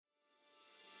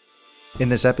In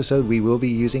this episode, we will be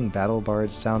using BattleBards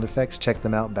sound effects. Check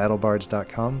them out,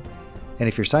 battlebards.com. And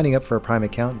if you're signing up for a Prime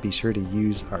account, be sure to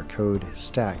use our code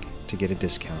STACK to get a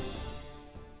discount.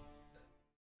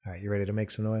 All right, you ready to make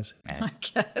some noise? I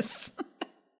guess.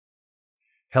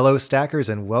 Hello, Stackers,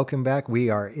 and welcome back.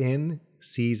 We are in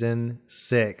Season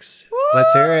 6.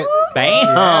 Let's hear it. Bam!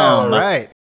 Yeah, all right.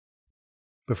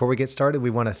 Before we get started, we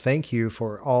want to thank you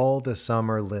for all the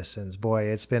summer listens. Boy,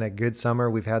 it's been a good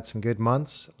summer. We've had some good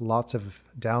months, lots of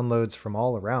downloads from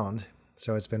all around.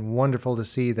 So it's been wonderful to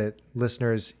see that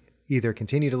listeners either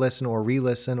continue to listen or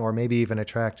re-listen or maybe even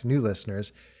attract new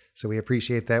listeners. So we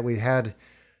appreciate that. We had,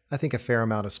 I think, a fair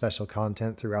amount of special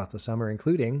content throughout the summer,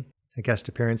 including a guest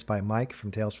appearance by Mike from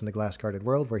Tales from the Glass Guarded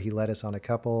World, where he led us on a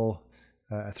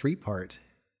 3-part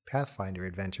Pathfinder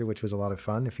adventure, which was a lot of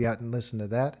fun. If you hadn't listened to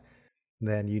that,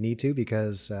 then you need to,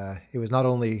 because it was not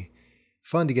only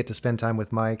fun to get to spend time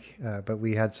with Mike, but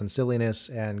we had some silliness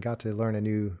and got to learn a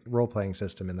new role-playing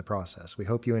system in the process. We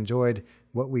hope you enjoyed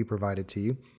what we provided to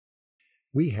you.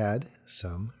 We had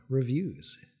some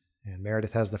reviews, and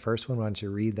Meredith has the first one. Why don't you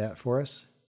read that for us?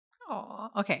 Oh,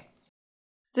 okay.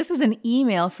 This was an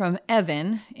email from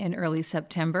Evan in early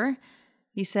September.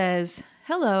 He says,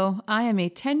 "Hello, I am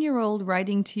a 10-year-old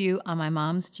writing to you on my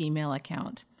mom's Gmail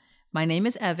account. My name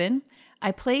is Evan.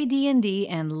 I play D&D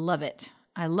and love it.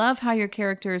 I love how your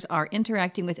characters are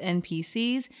interacting with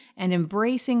NPCs and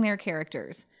embracing their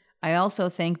characters. I also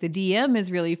think the DM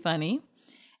is really funny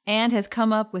and has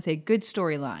come up with a good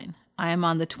storyline. I am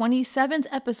on the 27th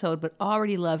episode, but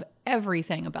already love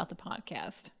everything about the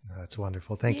podcast." That's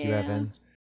wonderful. Thank you, Evan.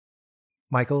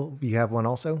 Michael, you have one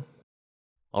also?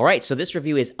 All right, so this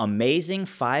review is amazing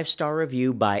 5-star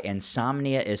review by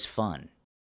Insomnia is Fun.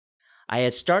 I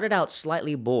had started out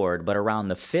slightly bored, but around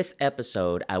the 5th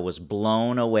episode, I was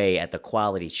blown away at the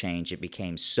quality change. It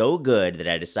became so good that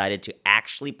I decided to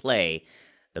actually play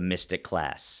the Mystic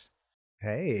class.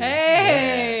 Hey!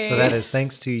 Yeah. So that is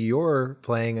thanks to your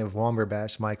playing of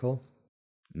Womberbash, Michael.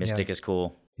 Mystic is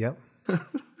cool. Yep.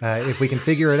 If we can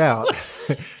figure it out.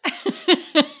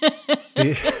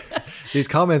 These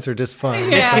comments are just fun.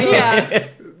 Yeah.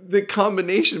 The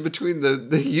combination between the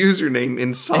username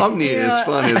Insomnia is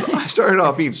fun is I started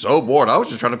off being so bored, I was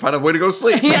just trying to find a way to go to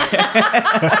sleep. I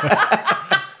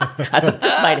thought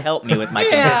this might help me with my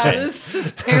condition.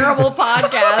 This terrible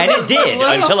podcast. And it did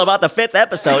until about the 5th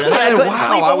episode. And then I And couldn't wow,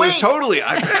 sleep I awake. was totally...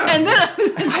 And then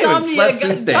Insomnia slept got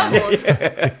since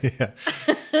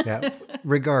doubled. Yeah.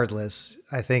 Regardless,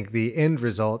 I think the end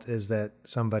result is that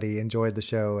somebody enjoyed the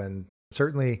show, and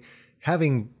certainly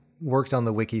having worked on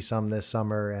the wiki some this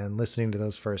summer and listening to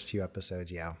those first few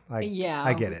episodes,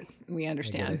 I get it. We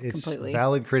understand It's completely.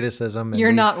 valid criticism. And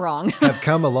You're we not wrong. have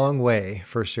come a long way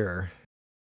for sure.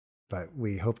 But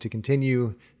we hope to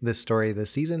continue this story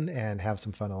this season and have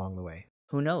some fun along the way.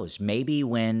 Who knows? Maybe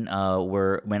when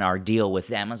our deal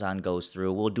with Amazon goes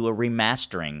through, we'll do a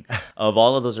remastering of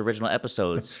all of those original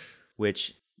episodes,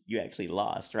 which you actually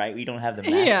lost, right? We don't have the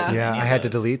masters. Yeah. of Yeah, any I of had to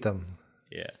those. delete them.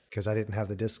 Yeah. Because I didn't have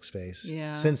the disk space.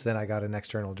 Yeah. Since then, I got an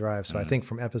external drive. So I think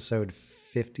from episode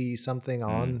 50-something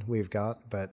on, we've got,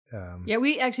 but... Yeah,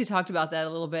 we actually talked about that a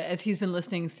little bit as he's been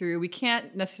listening through. We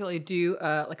can't necessarily do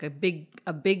like a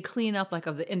big cleanup like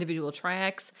of the individual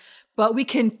tracks, but we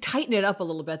can tighten it up a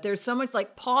little bit. There's so much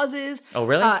like pauses. Oh,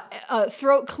 really?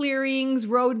 Throat clearings,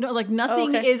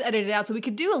 nothing okay. is edited out. So we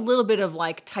could do a little bit of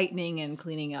like tightening and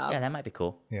cleaning up. Yeah, that might be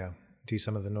cool. yeah, do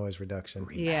some of the noise reduction.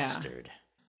 Yeah. Remastered.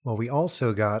 Well, we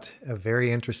also got a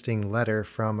very interesting letter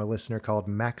from a listener called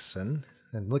Maxon.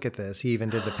 And look at this. He even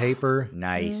did the paper.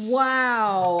 Nice.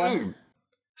 Wow.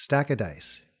 Stack of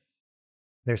dice.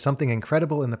 There's something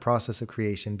incredible in the process of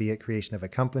creation, be it creation of a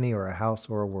company or a house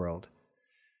or a world.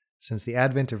 Since the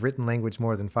advent of written language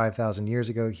more than 5,000 years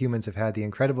ago, humans have had the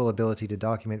incredible ability to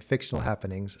document fictional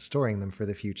happenings, storing them for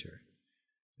the future.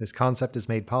 This concept has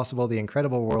made possible the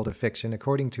incredible world of fiction.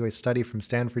 According to a study from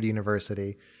Stanford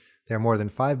University, there are more than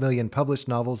 5 million published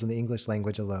novels in the English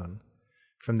language alone.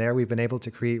 From there, we've been able to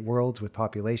create worlds with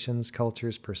populations,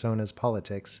 cultures, personas,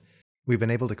 politics. We've been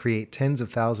able to create tens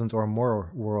of thousands or more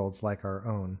worlds like our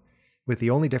own, with the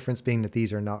only difference being that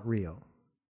these are not real.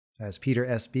 As Peter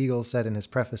S. Beagle said in his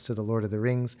preface to The Lord of the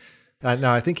Rings,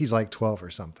 no, I think he's like 12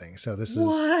 or something, so this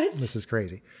is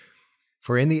crazy.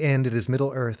 For in the end, it is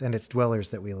Middle-earth and its dwellers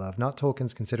that we love, not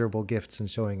Tolkien's considerable gifts in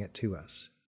showing it to us.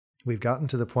 We've gotten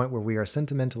to the point where we are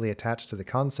sentimentally attached to the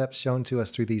concepts shown to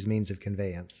us through these means of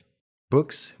conveyance.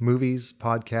 Books, movies,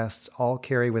 podcasts all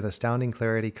carry with astounding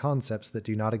clarity concepts that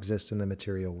do not exist in the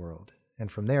material world. And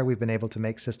from there, we've been able to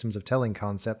make systems of telling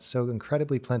concepts so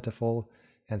incredibly plentiful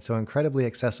and so incredibly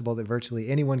accessible that virtually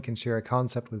anyone can share a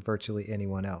concept with virtually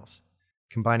anyone else.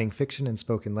 Combining fiction and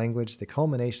spoken language, the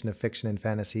culmination of fiction and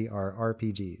fantasy are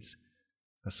RPGs.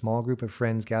 A small group of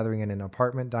friends gathering in an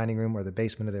apartment, dining room, or the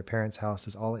basement of their parents' house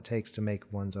is all it takes to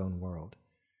make one's own world.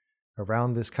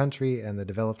 Around this country and the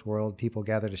developed world, people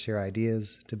gather to share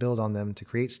ideas, to build on them, to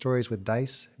create stories with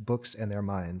dice, books, and their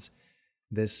minds.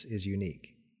 This is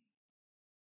unique.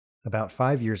 About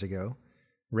 5 years ago,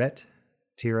 Rhett,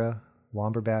 Tira,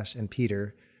 Womberbash, and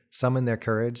Peter summoned their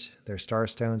courage, their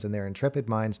starstones, and their intrepid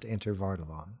minds to enter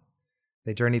Vardalon.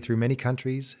 They journeyed through many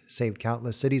countries, saved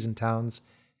countless cities and towns,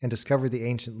 and discovered the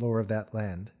ancient lore of that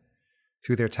land.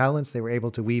 Through their talents, they were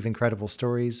able to weave incredible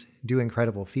stories, do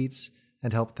incredible feats,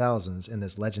 and help thousands in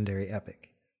this legendary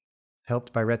epic.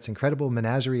 Helped by Rhett's incredible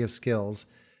menagerie of skills,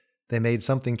 they made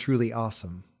something truly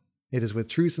awesome. It is with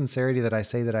true sincerity that I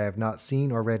say that I have not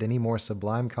seen or read any more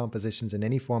sublime compositions in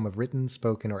any form of written,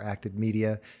 spoken, or acted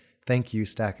media. Thank you,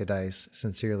 Stack of Dice.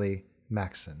 Sincerely,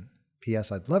 Maxon.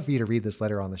 P.S. I'd love for you to read this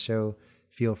letter on the show.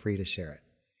 Feel free to share it.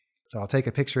 So I'll take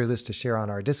a picture of this to share on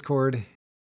our Discord.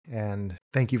 And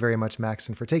thank you very much,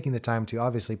 Maxon, for taking the time to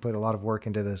obviously put a lot of work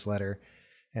into this letter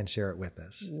and share it with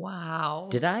us. Wow.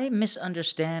 Did I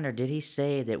misunderstand, or did he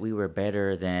say that we were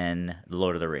better than The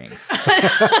Lord of the Rings?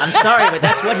 I'm sorry, but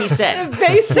that's what he said.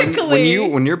 Basically.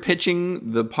 When you're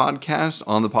pitching the podcast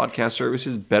on the podcast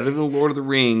services, better than Lord of the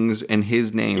Rings, and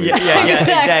his name is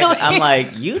Exactly. I'm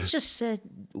like, you just said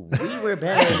we were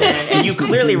better than, and you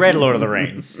clearly read Lord of the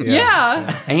Rings.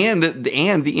 Yeah. and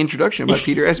the introduction by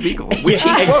Peter S. Beagle, which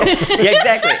he quotes. Yeah,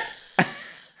 exactly.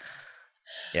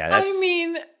 Yeah, that's... I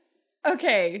mean,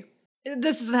 okay.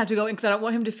 This doesn't have to go in because I don't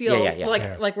want him to feel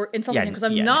like we're insulting him because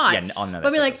I'm not. Yeah, no, but I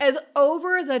mean, like, as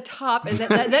over the top as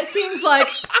that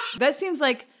seems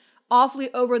like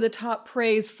awfully over the top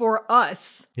praise for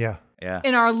us. Yeah.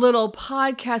 In our little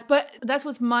podcast. But that's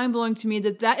what's mind blowing to me,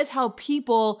 that is how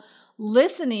people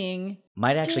listening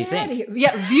might actually think.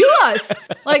 View us.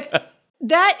 Like,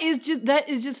 that is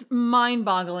just mind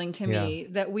boggling to me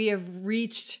that we have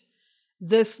reached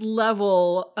this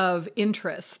level of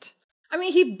interest. I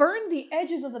mean, he burned the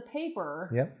edges of the paper.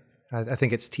 Yep. I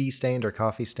think it's tea stained or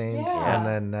coffee stained, Yeah.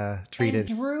 and then treated.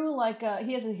 And drew like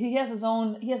he has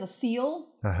a seal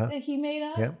that he made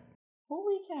up. Yep.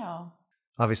 Holy cow!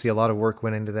 Obviously, a lot of work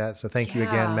went into that. So thank you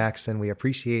again, Maxon. We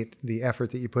appreciate the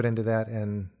effort that you put into that,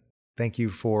 and thank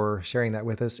you for sharing that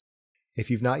with us. If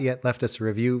you've not yet left us a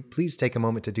review, please take a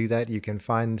moment to do that. You can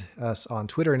find us on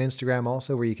Twitter and Instagram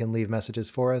also, where you can leave messages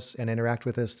for us and interact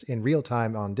with us in real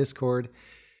time on Discord.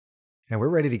 And we're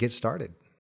ready to get started.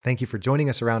 Thank you for joining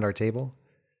us around our table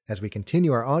as we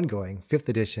continue our ongoing 5th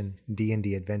edition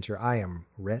D&D adventure. I am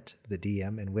Rhett, the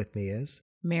DM, and with me is...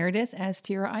 Meredith as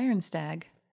Tira Ironstag.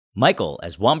 Michael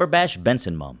as Womberbash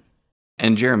Benson Mum.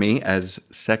 And Jeremy as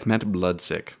Sekhmet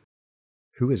Bloodsick.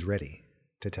 Who is ready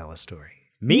to tell a story?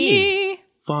 Me!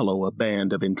 Follow a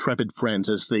band of intrepid friends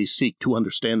as they seek to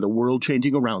understand the world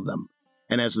changing around them,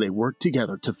 and as they work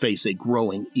together to face a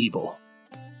growing evil.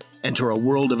 Enter a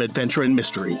world of adventure and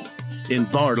mystery in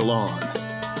Vardalon.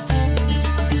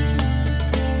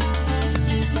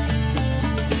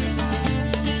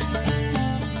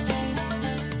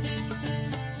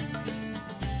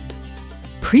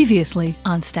 Previously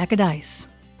on Stack of Dice.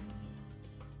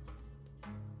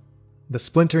 The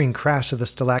splintering crash of the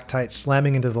stalactite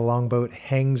slamming into the longboat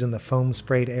hangs in the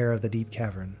foam-sprayed air of the deep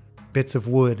cavern. Bits of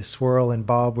wood swirl and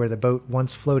bob where the boat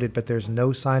once floated, but there's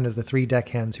no sign of the 3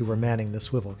 deckhands who were manning the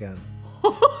swivel gun.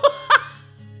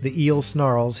 The eel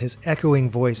snarls, his echoing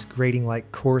voice grating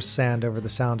like coarse sand over the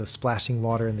sound of splashing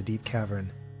water in the deep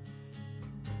cavern.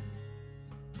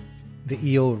 The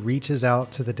eel reaches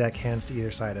out to the deckhands to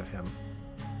either side of him.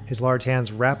 His large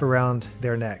hands wrap around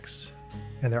their necks,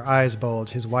 and their eyes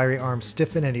bulge. His wiry arms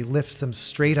stiffen, and he lifts them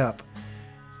straight up.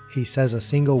 He says a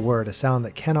single word, a sound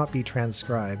that cannot be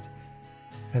transcribed,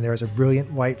 and there is a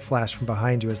brilliant white flash from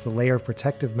behind you as the layer of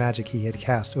protective magic he had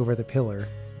cast over the pillar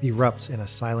erupts in a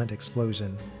silent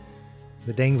explosion.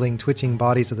 The dangling, twitching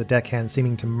bodies of the deckhands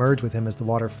seeming to merge with him as the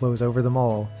water flows over them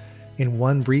all. In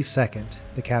one brief second,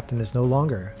 the captain is no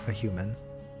longer a human,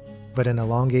 but an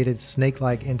elongated,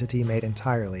 snake-like entity made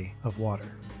entirely of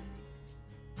water.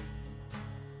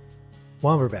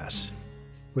 Womberbash,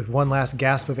 with one last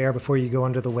gasp of air before you go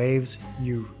under the waves,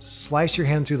 you slice your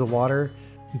hand through the water,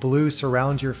 blue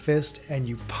surrounds your fist, and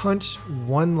you punch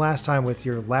one last time with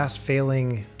your last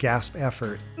failing gasp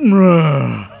effort.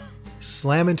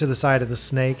 Slam into the side of the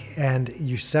snake, and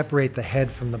you separate the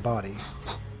head from the body.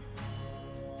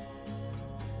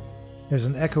 There's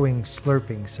an echoing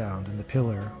slurping sound, and the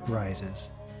pillar rises.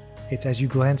 It's as you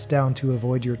glance down to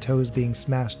avoid your toes being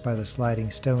smashed by the sliding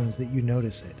stones that you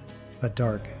notice it. A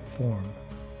dark form.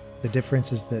 The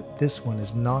difference is that this one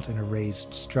is not an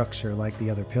erased structure like the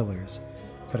other pillars,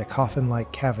 but a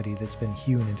coffin-like cavity that's been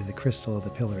hewn into the crystal of the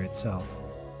pillar itself.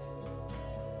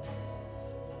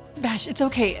 Bash, it's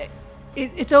okay.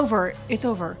 It's over. It's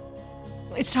over.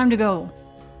 It's time to go.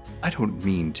 I don't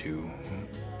mean to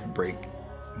break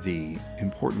the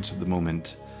importance of the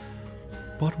moment,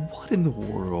 but what in the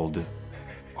world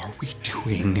are we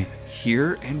doing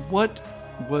here? And what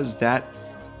was that?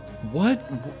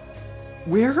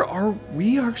 Where are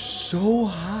we? Are so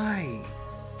high.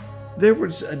 There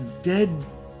was a dead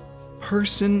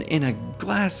person in a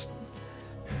glass.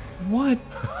 What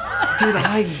did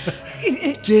I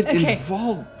get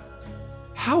involved?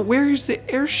 Where is the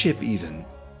airship even?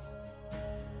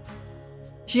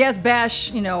 She has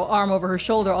Bash, arm over her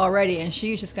shoulder already, and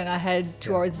she's just gonna head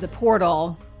towards the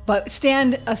portal, but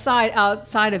stand aside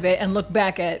outside of it and look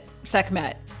back at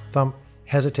Sekhmet. Thump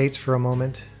hesitates for a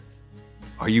moment.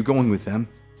 Are you going with them?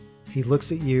 He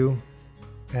looks at you,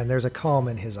 and there's a calm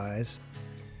in his eyes.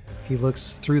 He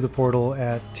looks through the portal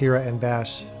at Tira and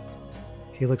Bash.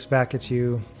 He looks back at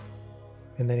you,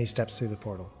 and then he steps through the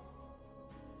portal.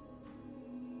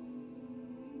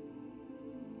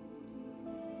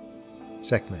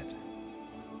 Sekhmet.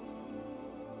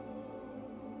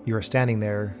 You are standing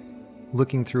there,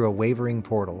 looking through a wavering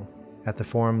portal at the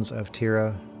forms of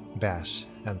Tira, Bash,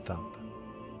 and Thump.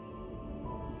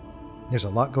 There's a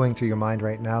lot going through your mind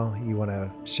right now. You want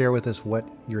to share with us what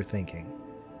you're thinking.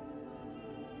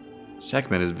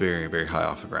 Sekhmet is very, very high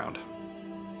off the ground.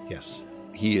 Yes.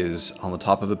 He is on the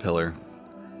top of a pillar.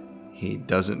 He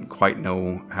doesn't quite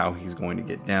know how he's going to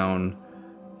get down.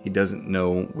 He doesn't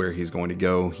know where he's going to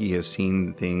go. He has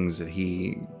seen things that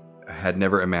he had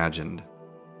never imagined.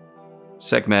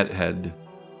 Sekhmet had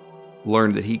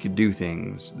learned that he could do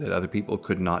things that other people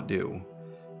could not do.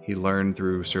 He learned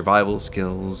through survival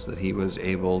skills that he was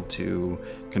able to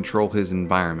control his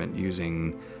environment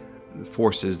using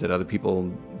forces that other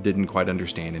people didn't quite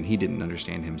understand, and he didn't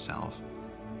understand himself.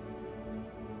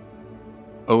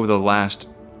 Over the last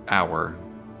hour,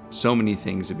 so many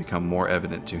things have become more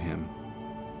evident to him.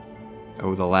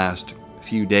 Over the last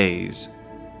few days,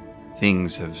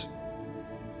 things have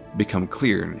become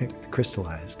clear.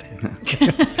 Crystallized.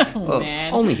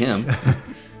 Man. Only him.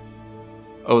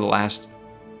 Over the last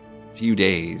few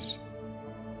days,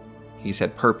 he's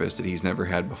had purpose that he's never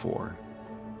had before.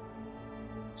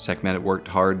 Sekhmet had worked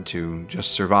hard to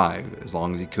just survive as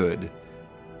long as he could.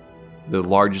 The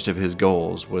largest of his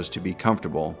goals was to be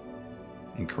comfortable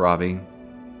in Karavi,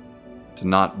 to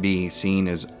not be seen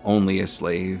as only a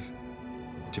slave,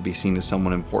 to be seen as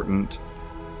someone important,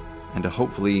 and to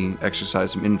hopefully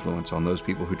exercise some influence on those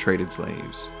people who traded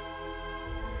slaves.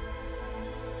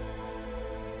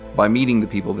 By meeting the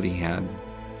people that he had,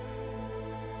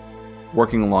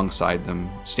 working alongside them,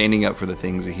 standing up for the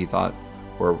things that he thought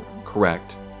were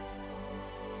correct,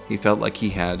 he felt like he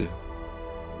had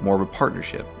more of a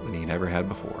partnership than he'd ever had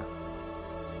before.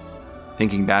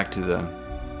 Thinking back to the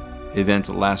events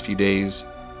of the last few days,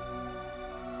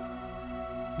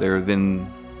 there have been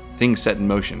things set in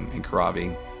motion in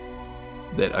Karavi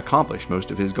that accomplished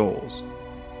most of his goals.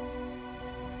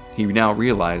 He now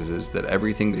realizes that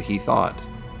everything that he thought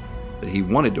that he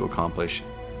wanted to accomplish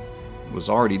was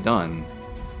already done.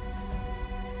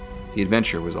 The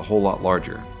adventure was a whole lot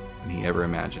larger than he ever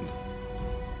imagined.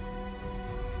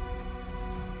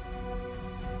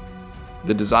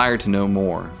 The desire to know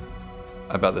more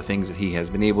about the things that he has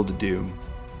been able to do,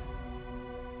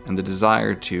 and the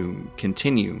desire to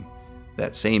continue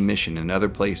that same mission in other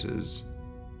places,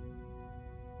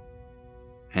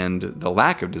 and the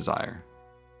lack of desire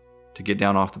to get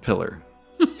down off the pillar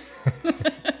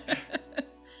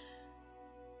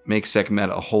makes Sekhmet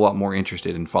a whole lot more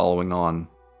interested in following on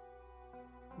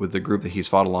with the group that he's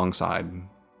fought alongside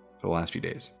for the last few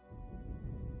days.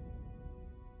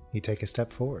 You take a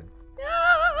step forward.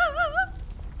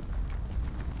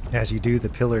 As you do, the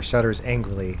pillar shudders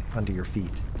angrily under your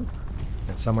feet,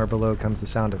 and somewhere below comes the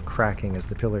sound of cracking as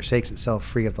the pillar shakes itself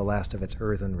free of the last of its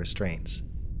earthen restraints.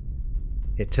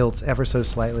 It tilts ever so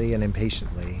slightly and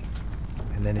impatiently,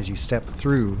 and then as you step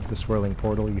through the swirling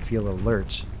portal, you feel a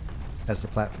lurch as the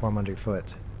platform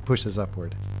underfoot pushes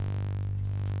upward.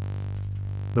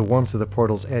 The warmth of the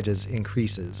portal's edges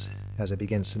increases as it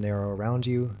begins to narrow around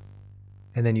you,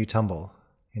 and then you tumble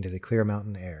into the clear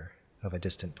mountain air of a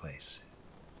distant place.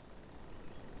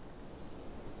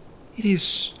 It is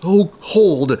so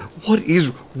cold. What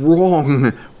is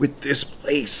wrong with this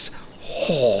place?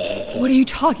 Oh. What are you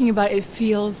talking about? It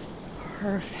feels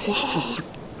perfect. Oh,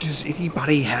 does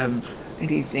anybody have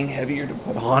anything heavier to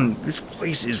put on? This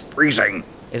place is freezing.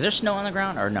 Is there snow on the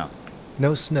ground or no?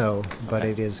 No snow, but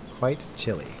it is quite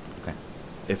chilly.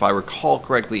 if I recall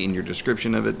correctly in your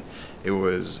description of it, it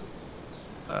was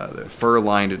the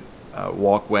fur-lined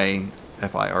walkway,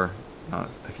 F-I-R, not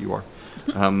F-U-R,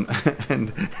 and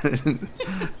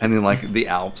then like the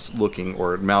Alps looking,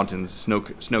 or mountains,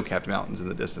 snow-capped mountains in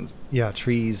the distance. Yeah,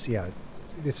 trees. Yeah,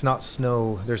 it's not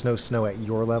snow. There's no snow at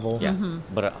your level. Yeah,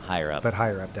 but higher up. But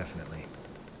higher up, definitely.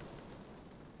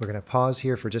 We're going to pause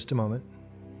here for just a moment.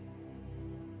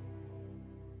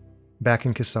 Back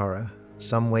in Kisara,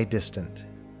 some way distant,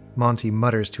 Monty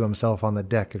mutters to himself on the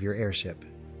deck of your airship.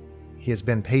 He has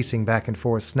been pacing back and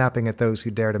forth, snapping at those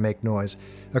who dare to make noise.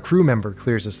 A crew member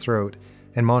clears his throat,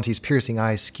 and Monty's piercing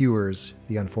eye skewers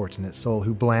the unfortunate soul,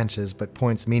 who blanches but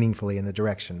points meaningfully in the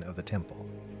direction of the temple.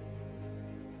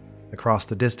 Across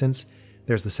the distance,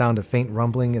 there's the sound of faint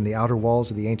rumbling, and the outer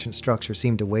walls of the ancient structure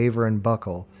seem to waver and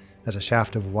buckle as a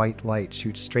shaft of white light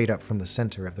shoots straight up from the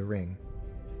center of the ring.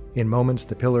 In moments,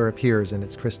 the pillar appears in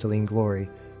its crystalline glory.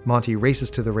 Monty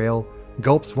races to the rail,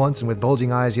 gulps once, and with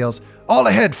bulging eyes yells, "All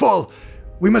ahead, full!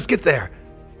 We must get there!"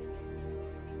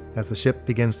 As the ship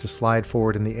begins to slide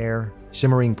forward in the air,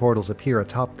 shimmering portals appear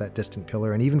atop that distant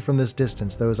pillar, and even from this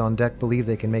distance, those on deck believe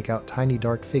they can make out tiny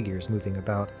dark figures moving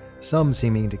about, some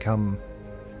seeming to come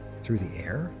through the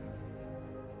air?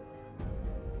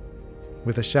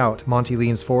 With a shout, Monty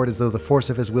leans forward as though the force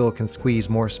of his will can squeeze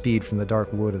more speed from the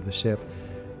dark wood of the ship.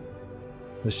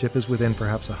 The ship is within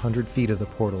perhaps 100 feet of the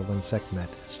portal when Sekhmet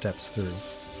steps through.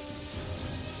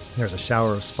 There's a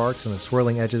shower of sparks, and the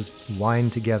swirling edges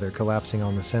wind together, collapsing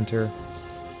on the center,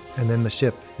 and then the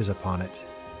ship is upon it.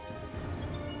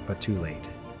 But too late.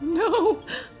 No!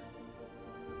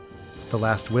 The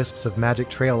last wisps of magic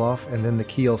trail off, and then the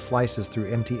keel slices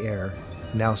through empty air,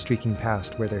 now streaking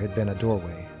past where there had been a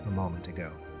doorway a moment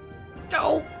ago.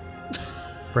 No!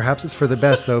 Perhaps it's for the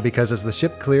best, though, because as the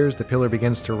ship clears, the pillar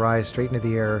begins to rise straight into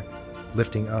the air,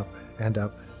 lifting up and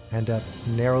up and up,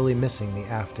 narrowly missing the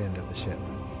aft end of the ship.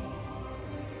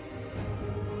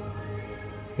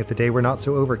 If the day were not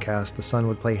so overcast, the sun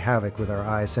would play havoc with our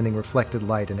eyes, sending reflected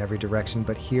light in every direction,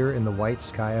 but here in the white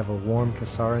sky of a warm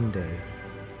Kasaran day,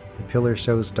 the pillar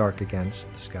shows dark against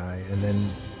the sky, and then,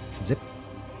 zip,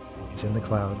 it's in the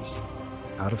clouds,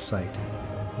 out of sight,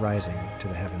 rising to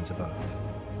the heavens above.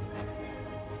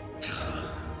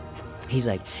 He's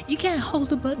like, "You can't hold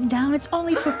the button down. It's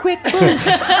only for quick boost."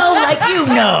 Oh, like you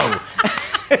know.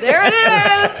 There it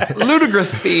is!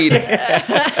 Ludicrous speed.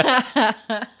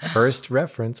 First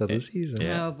reference of the season.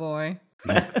 Yeah. Oh, boy.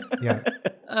 Yeah.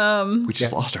 We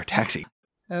just lost our taxi.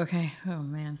 Okay. Oh,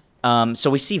 man. So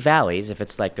we see valleys if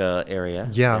it's like a area.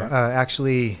 Yeah,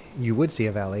 actually, you would see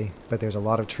a valley, but there's a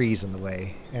lot of trees in the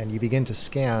way, and you begin to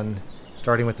scan,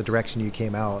 starting with the direction you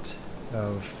came out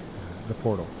of the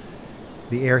portal.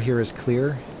 The air here is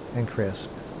clear and crisp.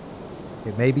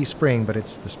 It may be spring, but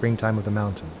it's the springtime of the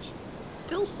mountains.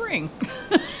 Still spring.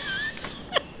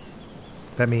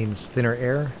 That means thinner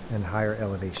air and higher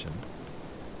elevation.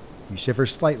 You shiver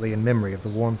slightly in memory of the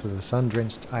warmth of the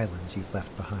sun-drenched islands you've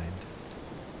left behind.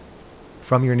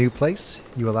 From your new place,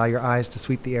 you allow your eyes to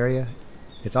sweep the area.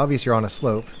 It's obvious you're on a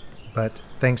slope, but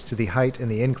thanks to the height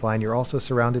and the incline, you're also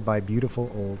surrounded by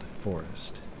beautiful old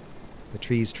forest. The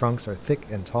trees' trunks are thick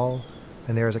and tall,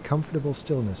 and there is a comfortable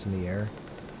stillness in the air.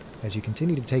 As you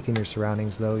continue to take in your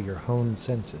surroundings, though, your honed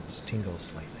senses tingle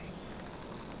slightly.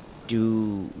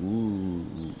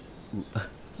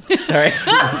 Sorry.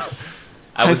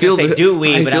 I was going to say do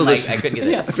we, but I'm like, I couldn't get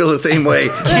that. I feel the same way.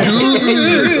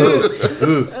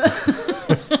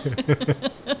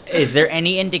 Is there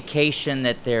any indication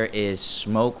that there is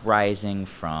smoke rising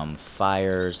from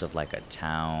fires of like a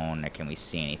town? Or can we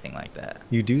see anything like that?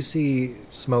 You do see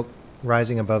smoke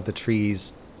rising above the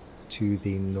trees to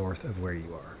the north of where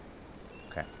you are.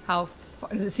 Okay. How far,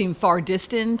 does it seem far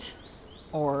distant?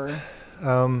 Or?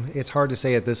 It's hard to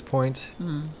say at this point.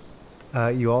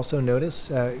 You also notice,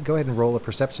 go ahead and roll a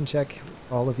perception check,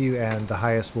 all of you, and the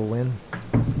highest will win.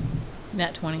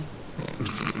 Nat 20.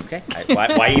 Okay.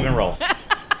 Why even roll?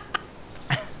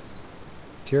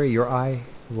 Terry, your eye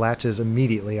latches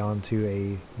immediately onto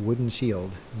a wooden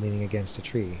shield leaning against a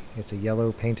tree. It's a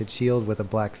yellow painted shield with a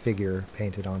black figure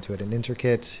painted onto it, an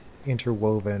intricate,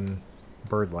 interwoven,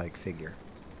 bird-like figure.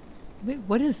 Wait,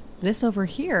 what is this over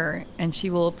here? And she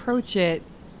will approach it.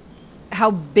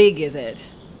 How big is it?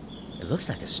 It looks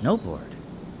like a snowboard.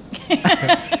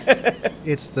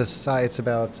 It's the size. It's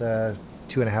about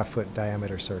 2.5 foot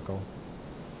diameter circle,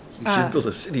 You should build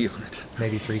a city on it.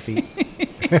 maybe 3 feet.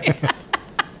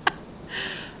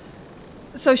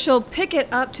 So she'll pick it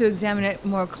up to examine it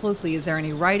more closely. Is there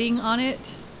any writing on it?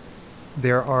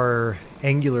 There are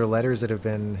angular letters that have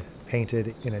been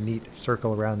painted in a neat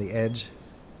circle around the edge,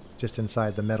 just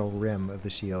inside the metal rim of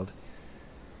the shield.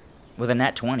 With a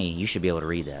nat 20, you should be able to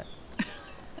read that.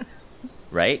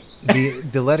 Right?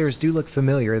 The letters do look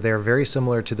familiar. They're very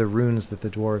similar to the runes that the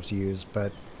dwarves use,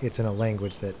 but it's in a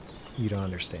language that you don't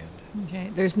understand. Okay.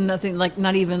 There's nothing like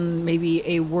not even maybe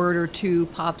a word or two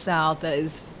pops out that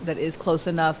is close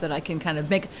enough that I can kind of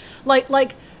make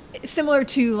like similar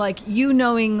to like you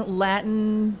knowing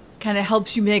Latin kind of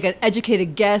helps you make an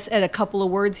educated guess at a couple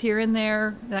of words here and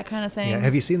there, that kind of thing. Yeah.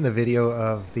 Have you seen the video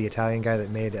of the Italian guy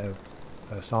that made a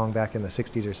song back in the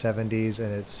 60s or 70s,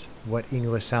 and it's what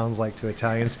English sounds like to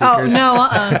Italian speakers? Oh, no,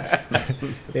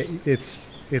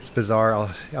 It's bizarre.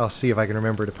 I'll see if I can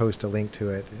remember to post a link to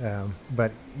it.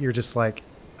 But you're just like,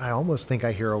 I almost think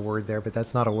I hear a word there, but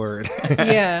that's not a word.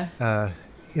 Yeah.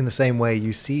 In the same way,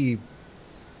 you see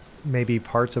maybe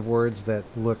parts of words that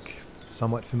look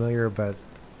somewhat familiar, but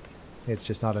it's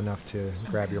just not enough to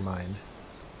grab your mind.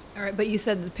 All right, but you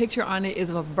said the picture on it is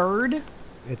of a bird?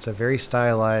 It's a very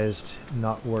stylized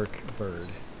knotwork bird.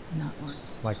 Knotwork.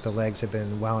 Like the legs have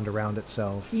been wound around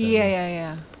itself.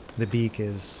 Yeah. The beak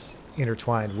is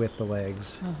intertwined with the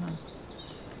legs. Uh-huh.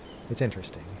 It's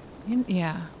interesting.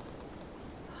 Yeah.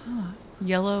 Huh.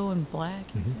 Yellow and black.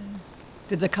 Mm-hmm.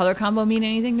 Did the color combo mean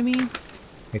anything to me?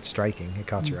 It's striking. It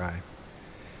caught your eye.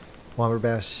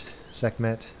 Womberbash,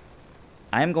 Sekhmet.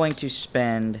 I'm going to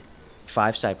spend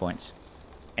 5 side points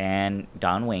and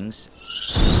don wings,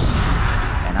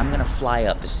 and I'm going to fly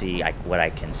up to see what I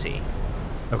can see.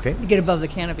 Okay. You get above the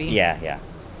canopy. Yeah.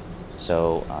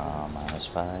 So,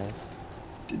 -5.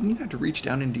 Didn't you have to reach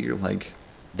down into your, like...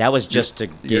 That was just to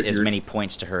get as your- many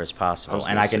points to her as I possible, was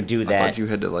and gonna I can say, do I that. thought you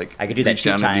had to, like... I could do that reach 2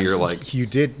 down into times. your, like... You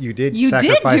did You did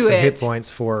sacrifice do some hit it.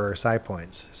 points for side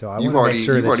points. So I You've want to already- make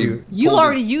sure you've that already- You pulled it.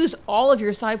 already used all of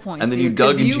your side points. And then you dude, dug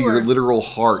 'cause into your were- literal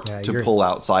heart Yeah, to you're- pull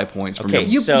out side points from Okay,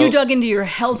 your... so- You dug into your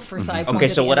health for side points. Okay,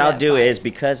 at so the what end of I'll that do fight. is,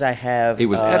 because I have It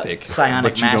was epic,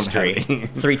 psionic but you don't have mastery any.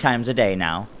 3 times a day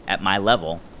now at my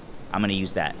level, I'm going to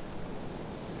use that.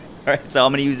 All right, so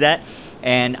I'm going to use that,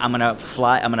 and I'm going to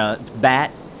fly, I'm going to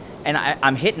bat, and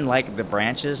I'm hitting like the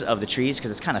branches of the trees because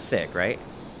it's kind of thick, right?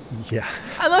 Yeah.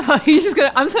 I love how I'm just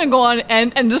gonna go on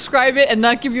and describe it and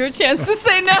not give you a chance to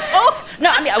say no.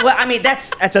 No, I mean that's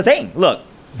the thing. Look,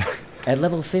 at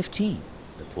level 15,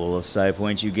 the pool of side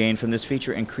points you gain from this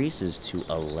feature increases to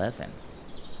 11.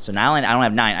 So now I don't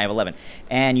have 9, I have 11.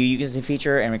 And you use the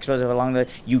feature and expose it along the.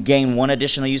 You gain 1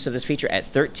 additional use of this feature at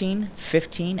 13,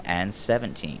 15, and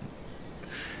 17.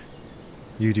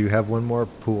 You do have one more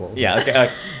pool. Yeah.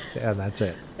 Okay. And that's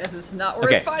it. Guess it's not worth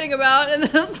Okay. fighting about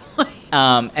at this point.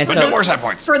 And But so no more side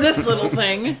points! For this little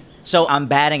thing. So I'm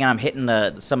batting and I'm hitting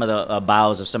some of the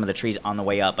boughs of some of the trees on the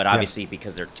way up, but obviously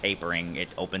because they're tapering, it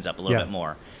opens up a little Yeah. bit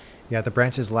more. Yeah, the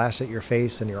branches lash at your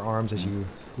face and your arms as you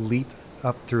leap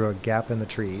up through a gap in the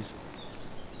trees.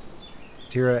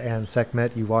 Tira and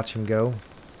Sekhmet, you watch him go,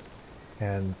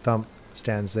 and Thump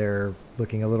stands there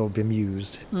looking a little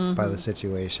bemused by the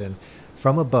situation.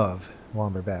 From above,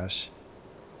 Womberbash,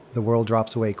 the world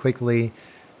drops away quickly.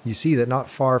 You see that not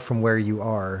far from where you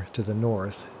are, to the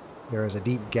north, there is a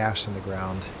deep gash in the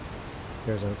ground.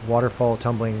 There's a waterfall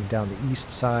tumbling down the east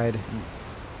side.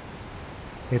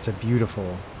 It's a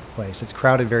beautiful place. It's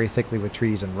crowded very thickly with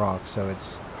trees and rocks, so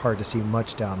it's hard to see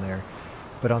much down there.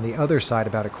 But on the other side,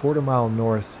 about a quarter mile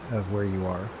north of where you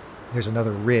are, there's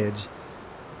another ridge,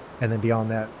 and then beyond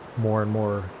that, more and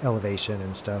more elevation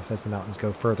and stuff as the mountains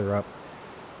go further up.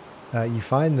 You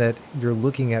find that you're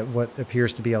looking at what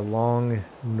appears to be a long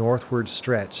northward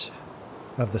stretch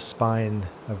of the spine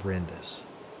of Rindis.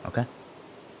 Okay.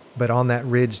 But on that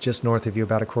ridge just north of you,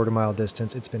 about a quarter mile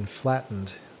distance, it's been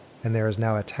flattened, and there is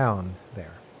now a town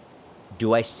there.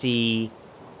 Do I see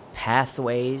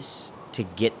pathways to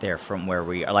get there from where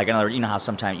we are? Like, another, you know how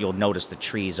sometimes you'll notice the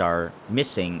trees are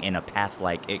missing in a path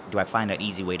like it. Do I find an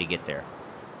easy way to get there?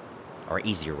 Or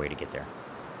easier way to get there?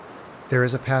 There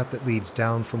is a path that leads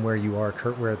down from where you are,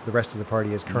 where the rest of the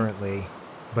party is currently,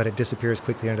 but it disappears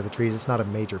quickly under the trees. It's not a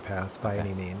major path by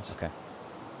any means. Okay.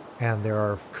 And there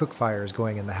are cook fires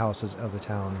going in the houses of the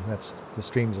town. That's the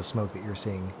streams of smoke that you're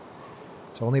seeing.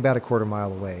 So only about a quarter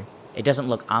mile away. It doesn't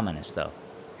look ominous, though.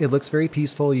 It looks very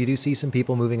peaceful. You do see some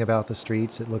people moving about the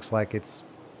streets. It looks like it's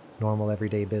normal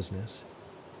everyday business.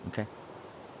 Okay.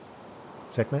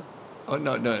 Sekhmet? Oh,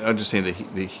 no, I'm just saying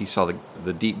that he saw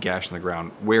the deep gash in the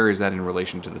ground. Where is that in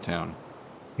relation to the town?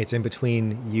 It's in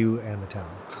between you and the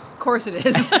town. Of course it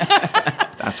is.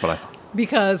 That's what I thought.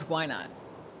 Because why not?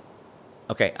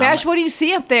 Okay. Bash, what do you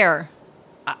see up there?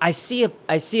 I see a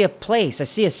place. I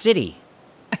see a city.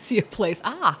 I see a place.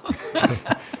 Ah.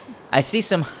 I see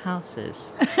some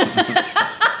houses.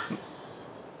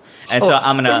 And so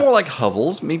I'm They're more gonna. like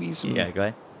hovels, maybe some... Yeah, go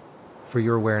ahead. For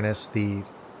your awareness, the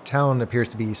town appears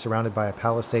to be surrounded by a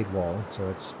palisade wall, so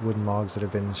it's wooden logs that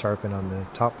have been sharpened on the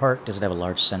top part. Does it have a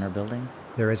large center building?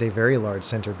 There is a very large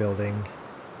center building,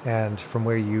 and from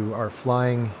where you are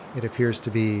flying, it appears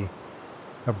to be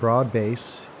a broad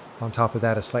base. On top of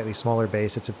that, a slightly smaller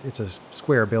base. It's a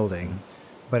square building,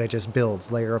 but it just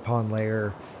builds layer upon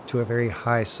layer to a very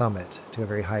high summit, to a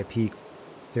very high peak.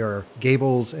 There are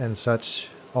gables and such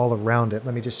all around it.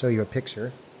 Let me just show you a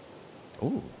picture.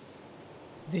 Ooh.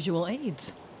 Visual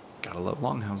aids. Gotta love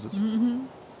longhouses.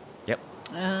 Yep.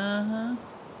 Uh-huh.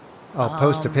 I'll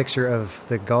post a picture of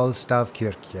the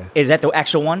Gallstavkirke. Is that the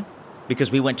actual one?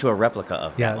 Because we went to a replica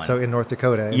of that Yeah, one. so in North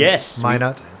Dakota. in Yes, we-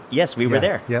 Minot. Yes, we were Yeah,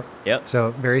 there. Yep. Yep.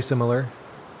 So very similar.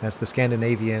 That's the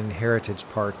Scandinavian Heritage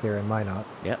Park there in Minot.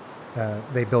 Yep.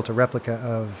 They built a replica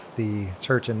of the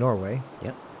church in Norway.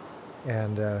 Yep.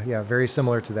 And yeah, very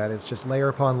similar to that. It's just layer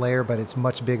upon layer, but it's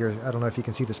much bigger. I don't know if you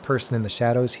can see this person in the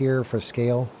shadows here for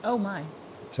scale. Oh, my.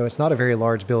 So it's not a very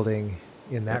large building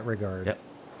in that regard. Yep.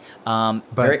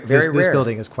 But very this rare.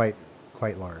 building is quite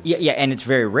large. Yeah, and it's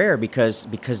very rare because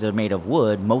they're made of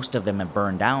wood. Most of them have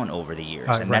burned down over the years,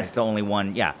 and that's right. the only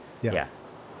one. Yeah.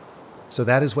 So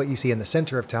that is what you see in the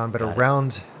center of town, but Got it.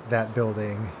 around that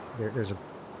building, there's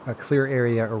a clear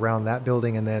area around that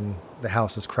building, and then the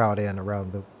houses crowd in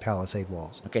around the palisade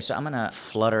walls. Okay, so I'm gonna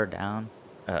flutter down,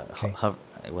 Okay.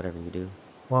 whatever you do.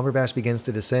 Womberbash begins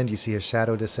to descend. You see a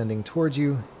shadow descending towards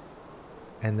you,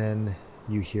 and then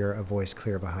you hear a voice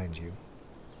clear behind you.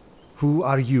 Who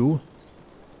are you?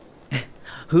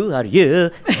 Who are you?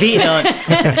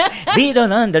 We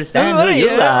don't understand Who who are you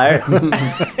you? are.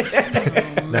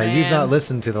 Now, you've man. not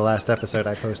listened to the last episode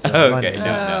I posted on Okay, Monday.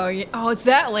 no. Oh, yeah. Oh, it's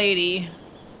that lady.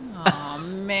 Oh,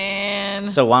 man.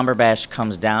 So Womberbash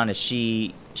comes down. Is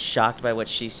she shocked by what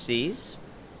she sees?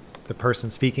 The person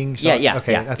speaking? Yeah, shocked? yeah,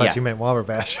 Okay, yeah, I thought yeah. you meant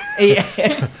Womberbash.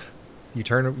 Yeah.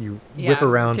 You Yeah, whip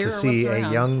around to Tira see whips a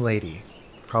around. young lady,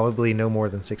 probably no more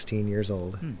than 16 years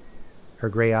old. Her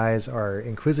gray eyes are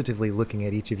inquisitively looking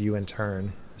at each of you in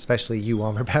turn, especially you,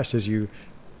 Womberbash, as you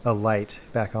alight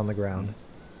back on the ground.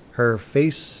 Her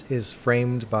face is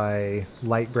framed by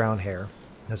light brown hair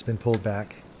that's been pulled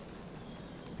back,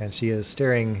 and she is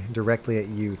staring directly at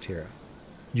you, Tira.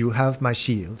 You have my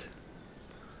shield.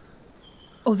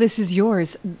 Oh, this is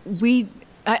yours.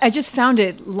 I just found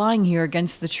it lying here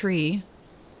against the tree.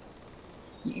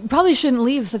 You probably shouldn't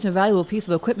leave such a valuable piece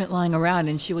of equipment lying around,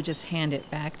 and she will just hand it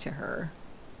back to her.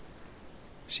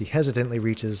 She hesitantly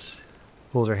reaches,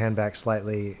 pulls her hand back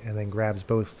slightly, and then grabs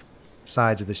both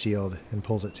sides of the shield and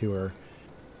pulls it to her.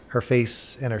 Her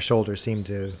face and her shoulders seem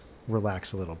to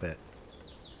relax a little bit.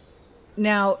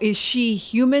 Now, is she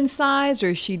human-sized, or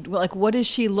is she, like, what does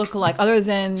she look like, other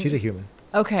than... She's a human.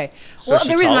 Okay. So is she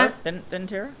the reason taller than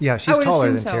Tara? Yeah, she's would taller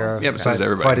assume than so. Tara, Yeah, but so is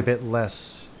everybody. quite a bit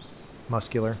less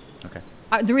muscular. Okay.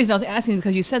 The reason I was asking is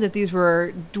because you said that these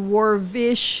were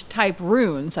dwarvish type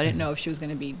runes. I didn't know if she was going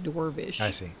to be dwarvish. I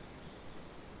see.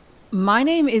 My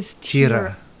name is Tira.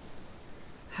 Tira.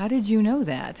 How did you know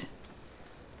that?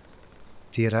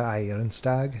 Tira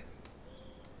Ironstag.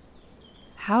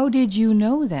 How did you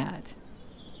know that?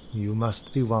 You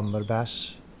must be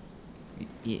Womberbash.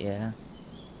 Yeah.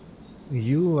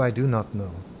 You I do not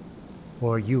know.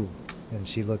 Or you. And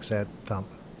she looks at Thump.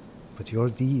 But your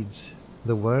deeds,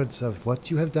 the words of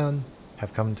what you have done,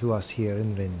 have come to us here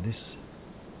in Rindis.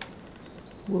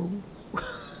 Whoa.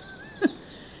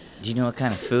 Do you know what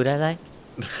kind of food I like?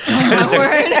 My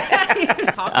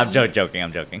word. I'm joking.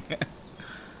 I'm joking.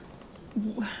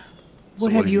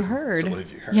 What have you heard? So what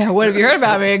have you heard? Yeah, what have you heard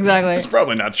about me It's exactly?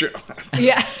 probably not true.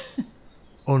 Yeah.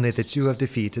 Only that you have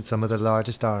defeated some of the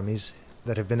largest armies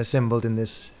that have been assembled in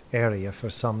this area for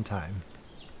some time.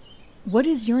 What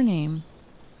is your name?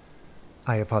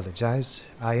 I apologize.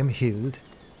 I am Hild.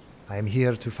 I am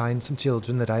here to find some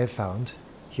children that I have found.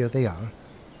 Here they are.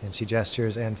 And she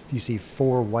gestures, and you see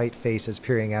 4 white faces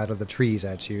peering out of the trees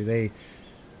at you. They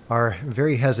are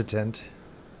very hesitant,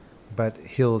 but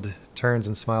Hild turns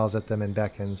and smiles at them and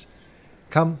beckons.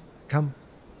 Come, come.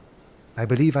 I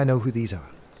believe I know who these are.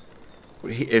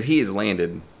 If he has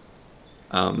landed,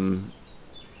 I'm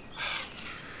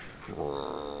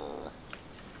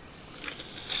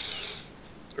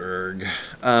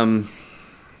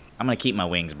gonna keep my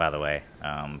wings, by the way,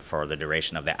 for the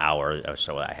duration of the hour or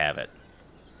so I have it,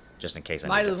 just in case I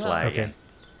Might need to as well. fly Okay. again.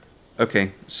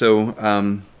 okay, so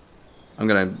I'm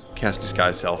gonna cast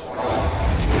Disguise Self.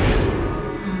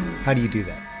 How do you do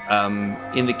that?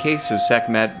 In the case of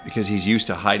Sekhmet, because he's used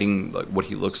to hiding like what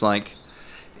he looks like,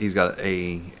 he's got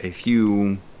a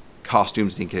few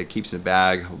costumes that he keeps in a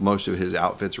bag. Most of his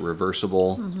outfits are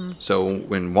reversible. So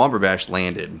when Womberbash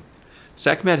landed,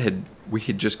 Sekhmet we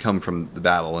had just come from the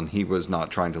battle, and he was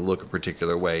not trying to look a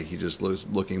particular way. He just was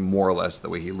looking more or less the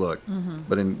way he looked.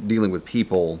 But in dealing with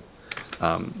people,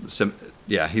 he's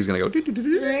gonna go.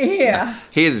 Yeah.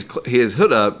 He has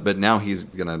hood up, but now he's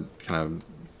gonna kind of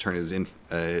turn his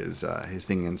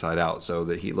thing inside out so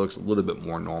that he looks a little bit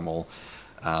more normal.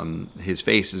 His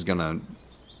face is gonna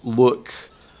look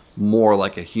more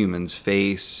like a human's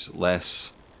face,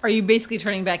 less. Are you basically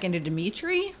turning back into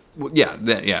Dimitri? Well,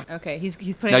 yeah. Okay, he's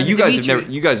putting Now on you the guys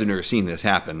Dimitri. have never seen this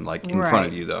happen like in front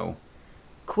of you though.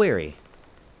 Query.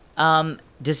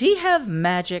 Does he have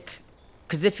magic?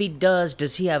 Because if he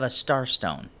does he have a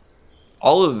starstone?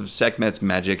 All of Sekhmet's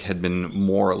magic had been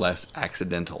more or less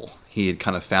accidental. He had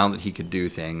kind of found that he could do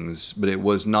things, but it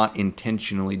was not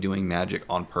intentionally doing magic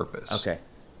on purpose. Okay.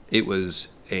 It was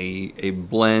a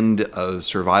blend of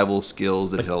survival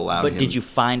skills that had allowed him. But did you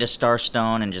find a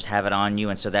starstone and just have it on you,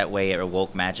 and so that way it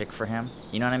awoke magic for him?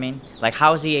 You know what I mean? Like,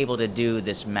 how is he able to do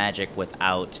this magic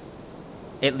without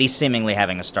at least seemingly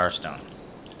having a starstone?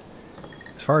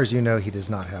 As far as you know, he does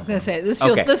not have I was gonna one. say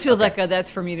this feels Okay. like that's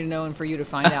for me to know and for you to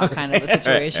find out kind of a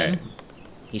situation. Right.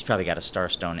 He's probably got a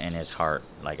starstone in his heart,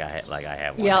 like I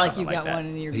have one. Yeah, or like something you've got that. one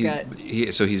in your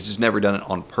gut. So he's just never done it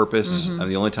on purpose. Mm-hmm.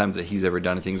 And the only times that he's ever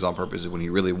done things on purpose is when he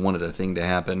really wanted a thing to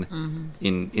happen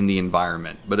Mm-hmm. in the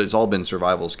environment. But it's all been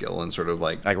survival skill and sort of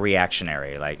like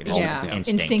reactionary, like just Yeah,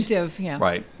 instinct. instinctive. Yeah.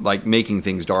 right, like making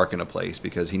things dark in a place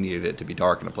because he needed it to be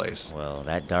dark in a place. Well,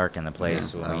 that dark in the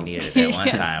place when we Oh. needed it at one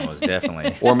time was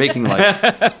definitely. Or making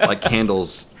like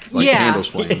candles, Yeah. candles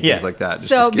flame, Yeah. things like that. Just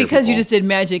to So scare because you people. just did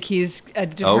magic, he's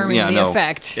determining the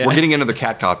effect. We're getting into the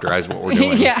catcopter is what we're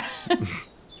doing. Yeah.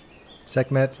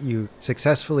 Sekhmet, you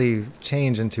successfully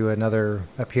change into another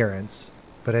appearance,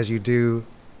 but as you do,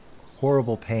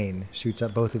 horrible pain shoots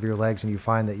up both of your legs and you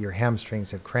find that your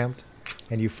hamstrings have cramped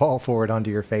and you fall forward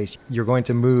onto your face. You're going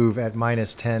to move at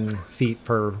minus 10 feet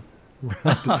per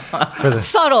round for the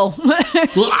Subtle.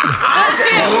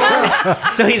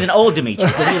 So he's an old Dimitri.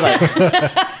 'Cause he's like,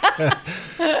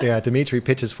 Yeah, Dimitri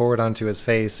pitches forward onto his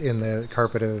face in the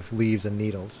carpet of leaves and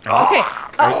needles. Okay.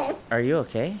 are you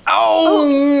okay?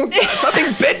 Oh, something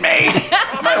bit me.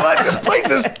 Oh, my leg, this place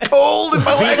is cold and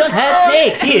my We legs don't have hurt.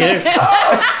 snakes here.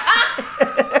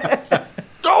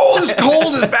 Oh, this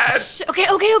cold is bad. Okay.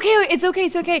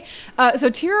 It's okay. So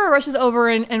Tira rushes over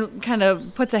and kind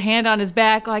of puts a hand on his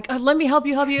back, like, let me help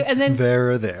you. And then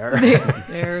There.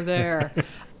 there.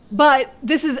 But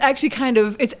this is actually kind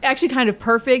of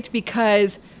perfect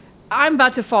because I'm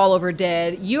about to fall over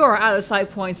dead. You are out of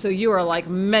sight point, so you are like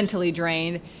mentally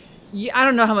drained. I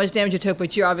don't know how much damage you took,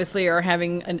 but you obviously are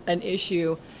having an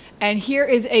issue. And here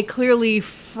is a clearly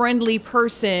friendly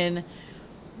person.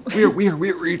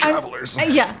 We're travelers.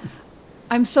 Yeah.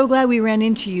 I'm so glad we ran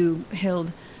into you,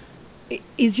 Hild.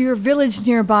 Is your village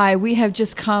nearby? We have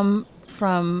just come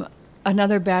from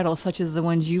another battle such as the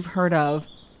ones you've heard of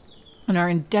and are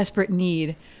in desperate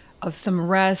need of some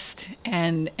rest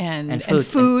and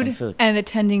food and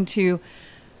attending to.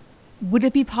 Would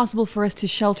it be possible for us to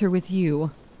shelter with you?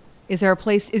 Is there a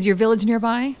place? Is your village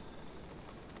nearby?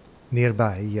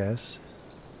 Nearby, yes.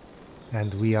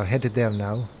 And we are headed there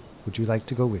now. Would you like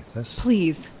to go with us?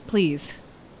 Please.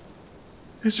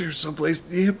 Is there someplace?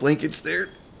 Do you have blankets there?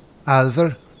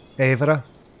 Alvar, Evra,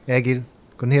 Egil,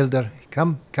 Gunhildr,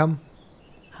 come.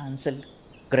 Hansel,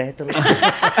 Gretel.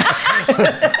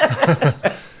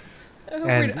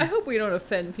 I hope we don't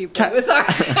offend people with our.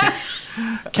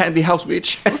 Candy House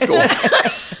Beach. Let's go.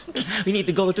 We need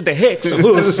to go to the Hex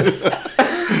house.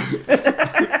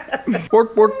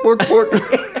 Pork.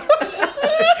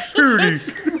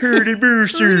 Hurdy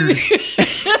booster.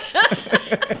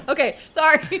 Okay,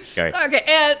 sorry. Okay,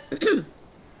 and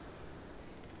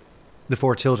The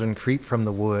four children creep from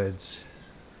the woods.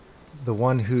 The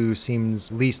one who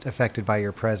seems least affected by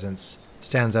your presence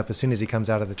stands up as soon as he comes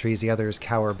out of the trees. The others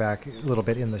cower back a little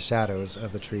bit in the shadows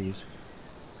of the trees.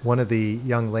 One of the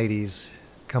young ladies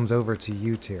comes over to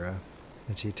you, Tira,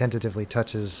 and she tentatively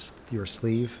touches your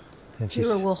sleeve. And she's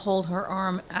Tira will hold her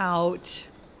arm out,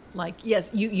 like,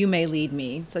 yes, you may lead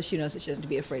me, so she knows that she doesn't have to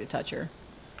be afraid to touch her.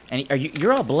 And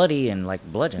you're all bloody and like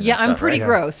bludgeoned. Yeah, and I'm stuff, pretty right?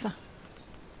 gross.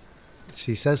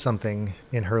 she says something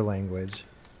in her language.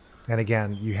 And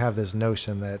again, you have this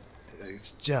notion that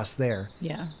it's just there.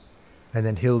 Yeah. And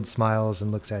then Hild smiles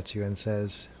and looks at you and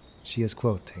says, she is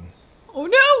quoting, Oh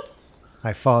no!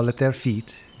 I fall at their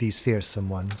feet, these fearsome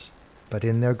ones, but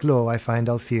in their glow I find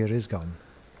all fear is gone.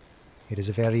 It is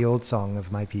a very old song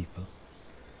of my people.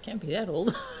 Can't be that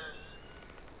old.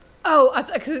 Oh, I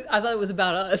thought it was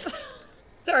about us.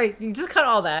 Sorry, you just cut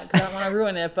all that because I don't want to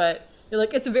ruin it, but You're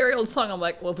like, it's a very old song. I'm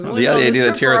like, well, if we only The go on this idea that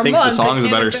trip for Tara a thinks the month, song is it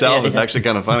about can't herself be- is actually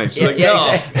kind of funny. She's Yeah, like, yeah,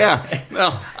 no, exactly. no,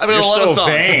 I've been You're a lot so of songs.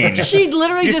 vain. She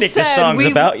literally You just think said, this song's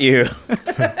we've- about you?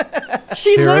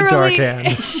 She Tara literally,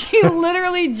 Darkhand. she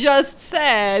literally just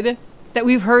said that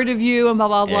we've heard of you and blah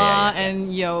blah Yeah, blah, yeah, yeah.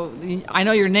 and you know, I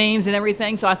know your names and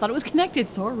everything, so I thought it was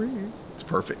connected. Sorry. It's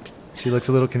perfect. She looks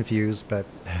a little confused, but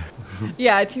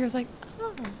Yeah, Tira's like,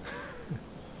 oh.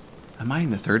 Am I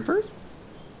in the third verse?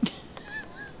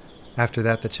 after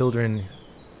that, the children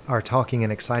are talking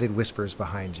in excited whispers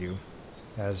behind you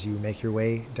as you make your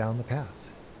way down the path.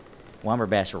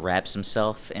 Womberbash wraps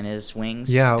himself in his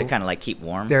wings Yeah. to kind of like keep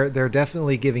warm. They're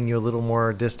definitely giving you a little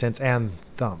more distance and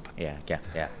thump. Yeah.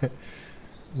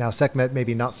 Now, Sekhmet,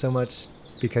 maybe not so much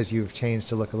because you've changed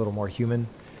to look a little more human.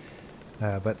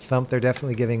 But Thump, they're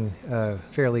definitely giving a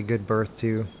fairly good birth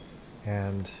to,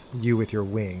 and you with your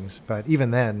wings. But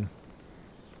even then,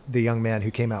 the young man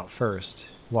who came out first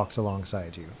walks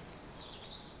alongside you.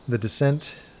 The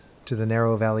descent to the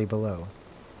narrow valley below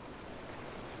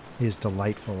is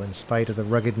delightful in spite of the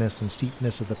ruggedness and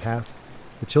steepness of the path.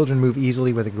 The children move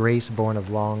easily with a grace born of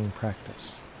long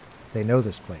practice. They know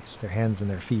this place. Their hands and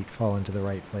their feet fall into the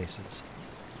right places.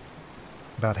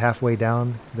 About halfway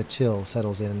down, the chill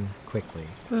settles in quickly.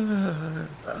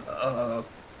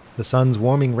 The sun's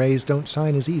warming rays don't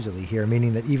shine as easily here,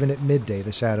 meaning that even at midday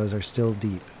the shadows are still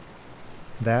deep.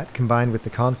 That, combined with the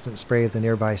constant spray of the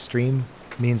nearby stream,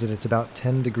 means that it's about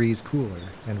 10 degrees cooler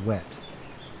and wet.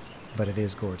 But it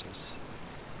is gorgeous.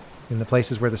 In the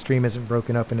places where the stream isn't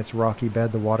broken up in its rocky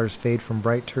bed, the waters fade from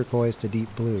bright turquoise to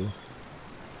deep blue.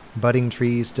 Budding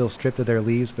trees, still stripped of their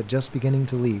leaves but just beginning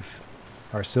to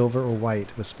leaf, are silver or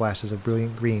white with splashes of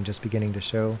brilliant green just beginning to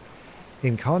show.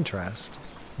 In contrast,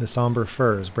 the somber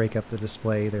firs break up the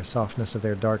display, their softness of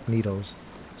their dark needles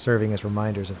serving as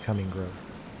reminders of coming growth.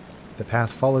 The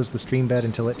path follows the stream bed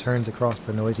until it turns across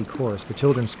the noisy course. The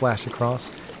children splash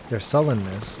across. Their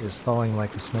sullenness is thawing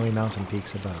like the snowy mountain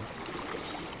peaks above.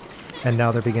 And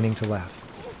now they're beginning to laugh.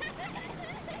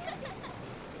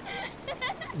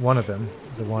 One of them,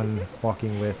 the one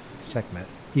walking with Sekhmet,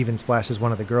 even splashes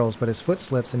one of the girls, but his foot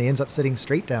slips and he ends up sitting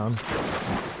straight down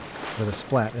with a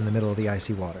splat in the middle of the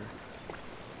icy water.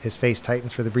 His face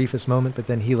tightens for the briefest moment, but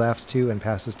then he laughs too and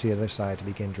passes to the other side to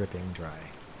begin dripping dry.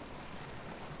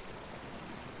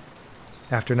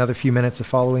 After another few minutes of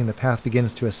following, the path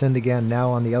begins to ascend again,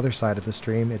 now on the other side of the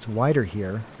stream. It's wider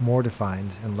here, more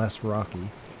defined, and less rocky.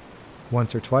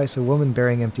 Once or twice, a woman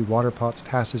bearing empty water pots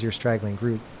passes your straggling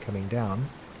group, coming down.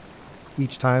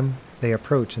 Each time, they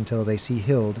approach until they see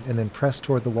Hild, and then press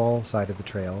toward the wall side of the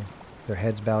trail, their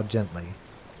heads bowed gently,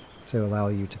 to allow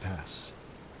you to pass.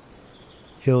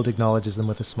 Hild acknowledges them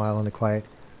with a smile and a quiet,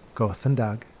 "Gothen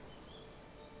Dag."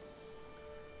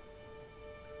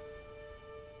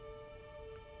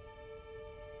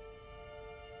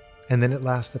 And then at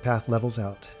last the path levels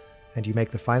out, and you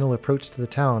make the final approach to the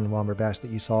town, Womberbash,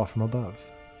 that you saw from above.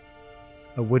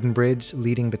 A wooden bridge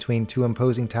leading between two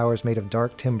imposing towers made of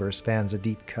dark timber spans a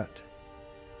deep cut.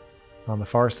 On the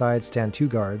far side stand two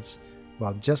guards,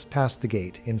 while just past the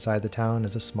gate, inside the town,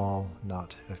 is a small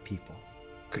knot of people.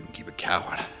 Couldn't keep a cow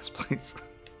out of this place.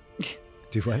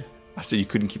 Do what? I said you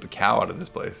couldn't keep a cow out of this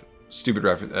place. Stupid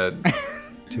reference.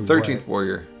 To 13th what?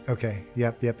 Warrior. Okay,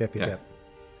 yep. Yeah.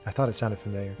 I thought it sounded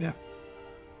familiar. Yeah.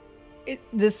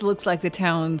 This looks like the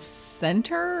town's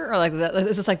center, or like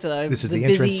this is like the. This is the the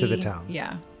entrance to busy- the town.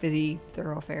 Yeah, busy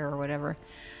thoroughfare or whatever.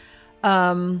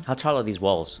 How tall are these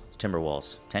walls? Timber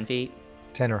walls? 10 feet?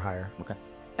 10 or higher. Okay.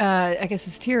 I guess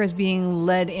his Tira is being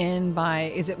led in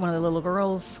by. Is it one of the little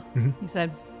girls? Mhm. He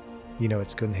said, You know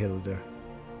it's Gunhilde.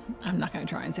 "I'm not going to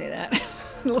try and say that.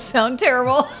 It'll sound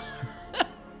terrible."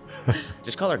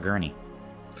 Just call her Gurney.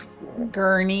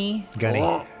 Gurney.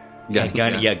 Gunny.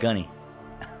 Yeah, Gunny.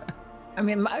 I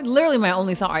mean, literally, my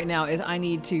only thought right now is I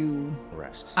need to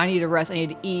Rest. rest. I need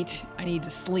to eat. I need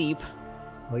to sleep.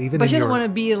 Well, even But in she doesn't your want to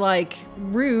be like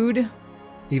rude.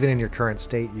 even in your current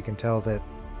state, you can tell that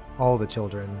all the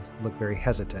children look very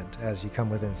hesitant as you come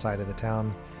within sight of the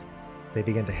town. They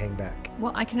begin to hang back.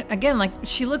 Well, I can again, like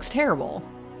she looks terrible.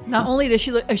 Not only does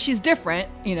she look, she's different.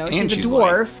 You know, And she's a she's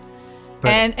dwarf, But-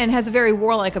 and has a very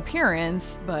warlike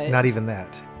appearance. But Not even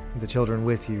that. The children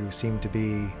with you seem to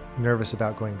be nervous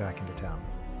about going back into town.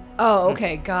 oh,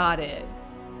 okay, got it.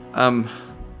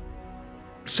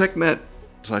 Sekhmet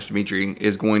 / Dimitri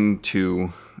is going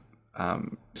to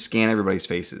scan everybody's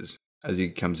faces as he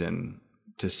comes in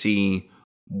to see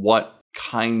what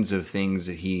kinds of things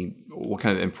what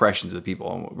kind of impressions of the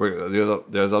people.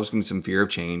 There's always going to be some fear of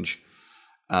change,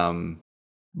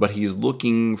 but he's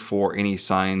looking for any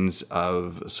signs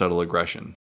of subtle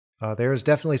aggression. There is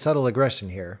definitely subtle aggression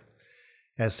here.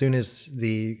 As soon as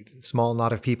the small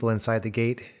knot of people inside the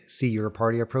gate see your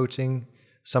party approaching,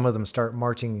 some of them start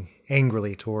marching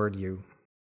angrily toward you.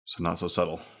 So not so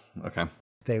subtle. Okay.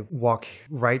 They walk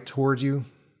right toward you,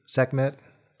 Sekhmet,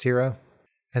 Tira,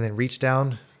 and then reach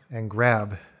down and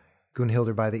grab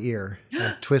Gunhildr by the ear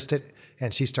and twist it,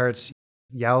 and she starts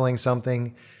yowling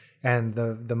something, and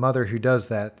the mother who does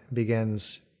that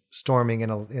begins storming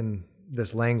in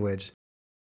this language,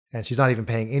 and she's not even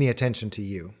paying any attention to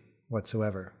you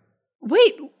whatsoever.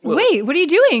 Wait, what are you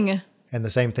doing? And the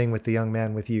same thing with the young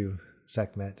man with you,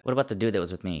 Sekhmet. What about the dude that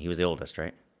was with me? He was the oldest,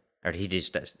 right? Or he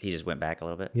just went back a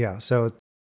little bit? Yeah, so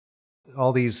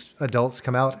all these adults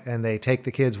come out and they take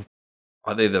the kids.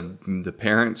 Are they the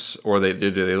parents, or do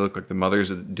they look like the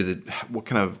mothers? What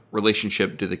kind of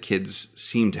relationship do the kids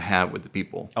seem to have with the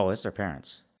people? Oh, it's their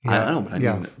parents. Yeah, I know, but I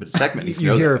mean, but Sekhmet needs to you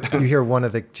know hear that. you hear one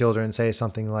of the children say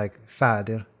something like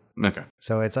 "Fadir," Okay.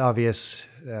 so it's obvious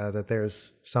that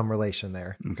there's some relation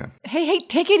there. Okay. Hey,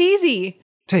 take it easy.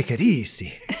 Take it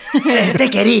easy.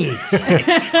 Take it easy.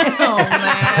 Oh,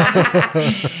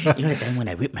 man. You know that time when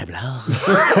I whip my blouse?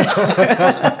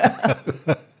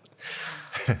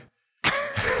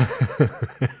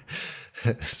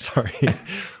 Sorry.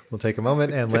 We'll take a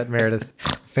moment and let Meredith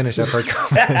finish up her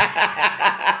comment.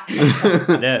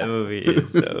 That movie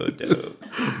is so dope.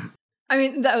 I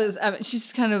mean, she's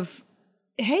just kind of,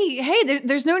 hey,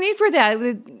 there's no need for that.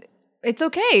 It's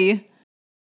okay.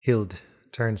 Hild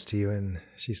turns to you and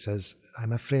she says,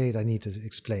 I'm afraid I need to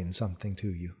explain something to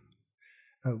you.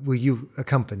 Will you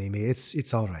accompany me?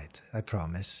 It's all right, I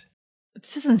promise.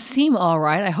 This doesn't seem all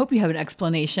right. I hope you have an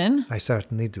explanation. I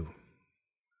certainly do.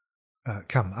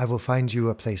 Come, I will find you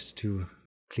a place to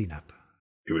clean up.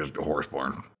 It was the horse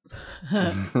barn.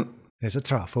 There's a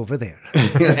trough over there.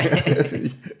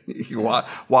 You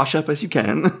wash up as you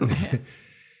can.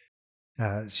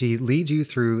 She leads you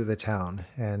through the town,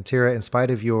 and Tira, in spite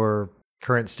of your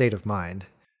current state of mind,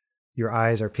 your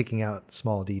eyes are picking out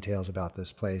small details about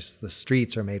this place. The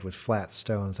streets are made with flat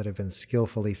stones that have been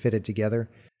skillfully fitted together,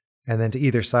 and then to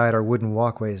either side are wooden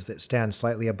walkways that stand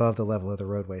slightly above the level of the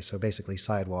roadway, so basically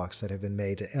sidewalks that have been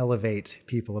made to elevate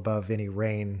people above any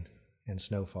rain and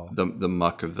snowfall. The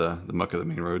muck of the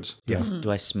main roads. Yes.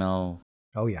 Do I smell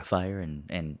Oh, yeah. fire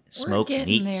and smoke We're and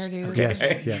getting eats? there, dude. Yes,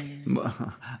 yeah.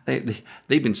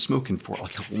 They've been smoking for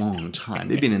like a long time.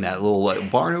 They've been in that little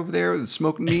barn over there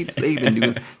smoking meats.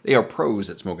 They are pros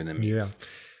at smoking them meats. Yeah.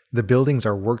 The buildings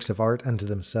are works of art unto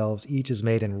themselves. Each is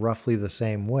made in roughly the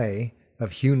same way,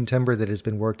 of hewn timber that has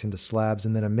been worked into slabs,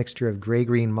 and then a mixture of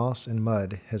gray-green moss and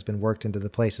mud has been worked into the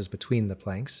places between the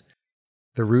planks.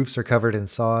 The roofs are covered in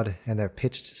sod, and they're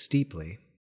pitched steeply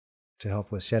to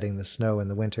help with shedding the snow in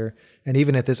the winter, and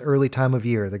even at this early time of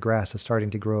year, the grass is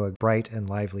starting to grow a bright and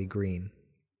lively green.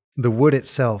 The wood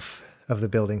itself of the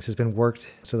buildings has been worked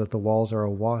so that the walls are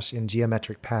awash in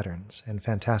geometric patterns and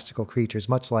fantastical creatures,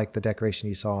 much like the decoration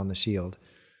you saw on the shield.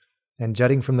 And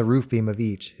jutting from the roof beam of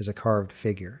each is a carved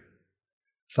figure.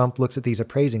 Thump looks at these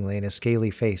appraisingly, and his scaly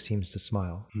face seems to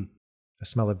smile. A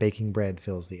smell of baking bread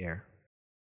fills the air.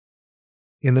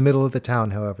 In the middle of the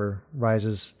town, however,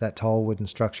 rises that tall wooden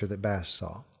structure that Bash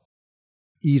saw.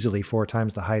 Easily 4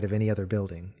 times the height of any other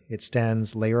building, it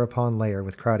stands layer upon layer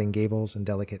with crowding gables and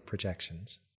delicate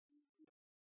projections.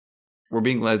 We're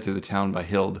being led through the town by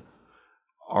Hild.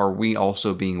 Are we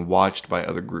also being watched by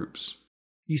other groups?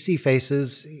 You see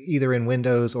faces, either in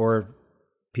windows or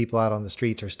people out on the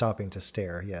streets are stopping to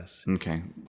stare, yes. Okay.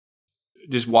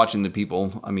 Just watching the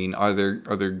people. I mean, are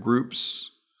there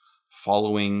groups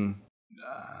following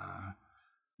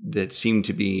that seem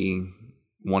to be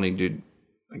wanting to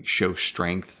show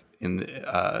strength in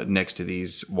next to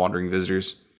these wandering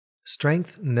visitors?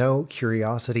 Strength, no.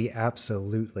 Curiosity,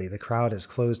 absolutely. The crowd is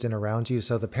closed in around you,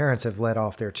 so the parents have let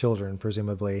off their children,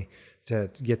 presumably,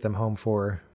 to get them home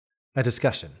for a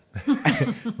discussion,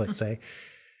 let's say.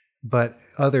 But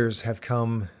others have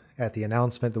come at the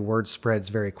announcement. The word spreads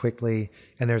very quickly,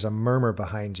 and there's a murmur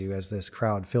behind you as this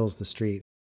crowd fills the street.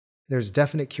 There's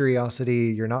definite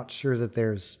curiosity. You're not sure that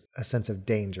there's a sense of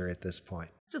danger at this point.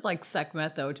 It's just like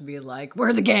Sekhmet, though, to be like,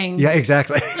 we're the gang. Yeah,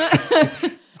 exactly.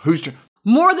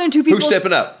 More than 2 people. Who's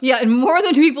stepping up? Yeah, and more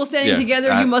than 2 people standing Yeah,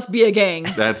 together, you must be a gang.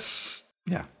 That's,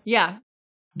 yeah. Yeah.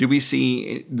 Do we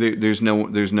see, there's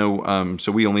no,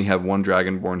 so we only have one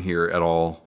dragonborn here at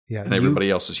all, Yeah, and everybody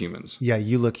else is humans. Yeah,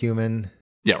 you look human,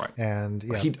 Yeah, right. and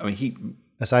yeah, He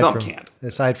aside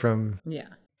can't. from Yeah.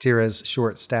 Tira's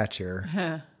short stature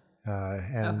Huh.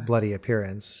 and bloody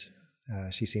appearance,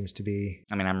 she seems to be.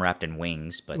 I mean, I'm wrapped in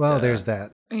wings, but... Well, there's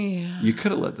that. Yeah. You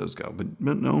could have let those go, but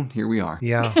no, here we are.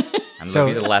 Yeah, So-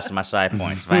 These are the last of my side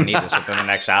points. If I need this within the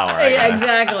next hour, I Yeah, gotta-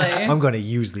 exactly. I'm going to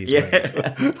use these ways.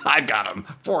 I got them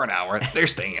for an hour. They're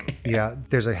staying. Yeah,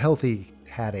 there's a healthy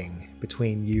padding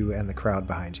between you and the crowd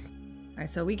behind you. All right,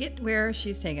 so we get where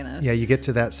she's taking us. Yeah, you get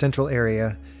to that central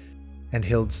area, and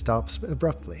Hild stops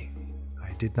abruptly.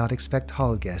 I did not expect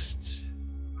hall guests.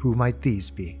 Who might these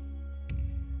be?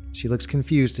 She looks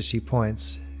confused as she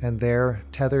points, and there,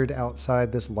 tethered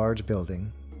outside this large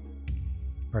building,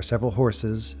 are several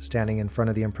horses standing in front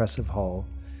of the impressive hall.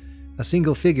 A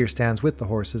single figure stands with the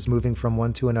horses, moving from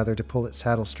one to another to pull at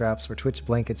saddle straps or twitch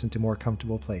blankets into more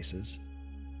comfortable places.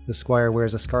 The squire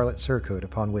wears a scarlet surcoat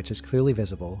upon which is clearly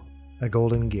visible a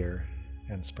golden gear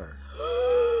and spur.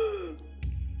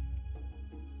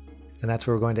 And that's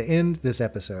where we're going to end this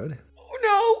episode. Oh,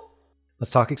 no.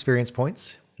 Let's talk experience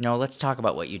points. No, let's talk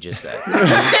about what you just said.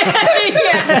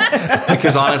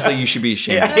 Because honestly, you should be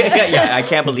ashamed. yeah, I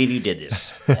can't believe you did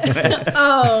this.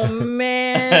 Oh,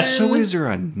 man. So is there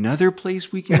another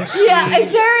place we can see? Yeah,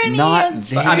 is there any... Not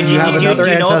there. I mean, Do you have another do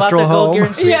you know about ancestral the home? Gold Gear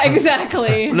and Spur? Yeah,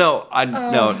 exactly. No,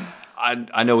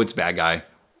 I know it's bad guy.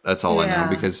 That's all I Yeah. know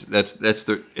because that's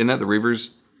the isn't that the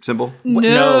Reavers symbol?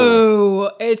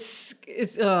 No, it's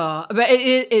but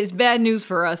it's bad news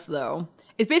for us though.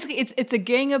 It's basically it's a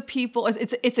gang of people.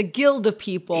 It's a guild of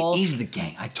people. It is the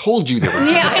gang. I told you they were.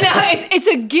 Yeah, I know. It's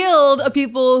a guild of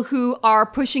people who are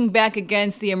pushing back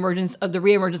against the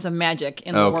reemergence of magic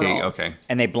in the world. Okay.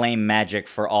 And they blame magic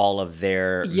for all of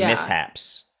their Yeah.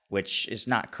 mishaps, which is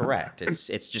not correct. It's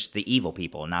just the evil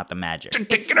people, not the magic.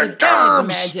 Taking our The jobs.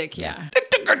 magic, yeah. They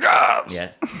took our jobs.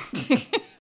 Yeah.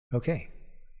 Okay.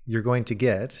 You're going to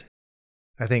get,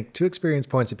 I think, 2 experience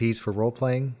points apiece for role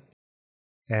playing.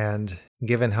 And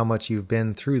given how much you've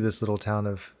been through this little town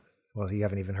of, well, you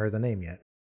haven't even heard the name yet.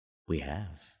 We have,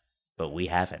 but we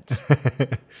haven't.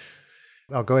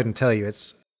 I'll go ahead and tell you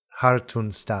it's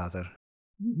Hartunstader.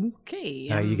 Okay.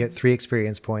 You get 3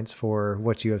 experience points for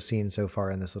what you have seen so far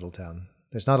in this little town.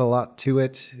 There's not a lot to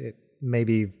it. It may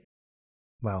be,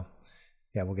 well,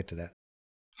 yeah, we'll get to that.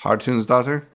 Hartun's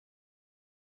daughter.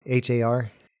 Hartunstathar.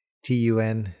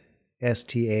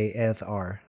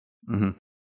 Mm-hmm.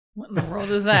 What in the world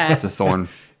is It's that? a thorn.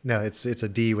 No, it's a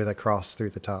D with a cross through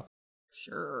the top.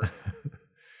 Sure.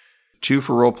 2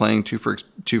 for role playing, 2 for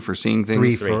seeing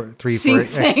things. Three See for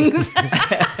things.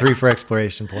 3 for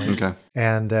exploration points. Okay.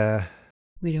 And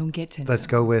We don't get to. let's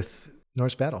go with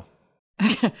Norse battle.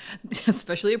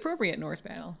 Especially appropriate Norse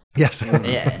battle. Yes.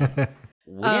 Yeah.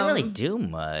 We didn't really do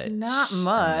much. not on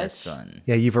much. this one.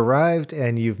 Yeah, you've arrived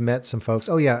and you've met some folks.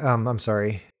 Oh yeah, I'm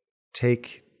sorry.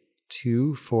 Take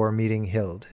 2 for meeting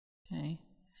Hild. Okay.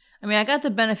 I mean, I got the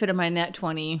benefit of my nat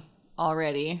 20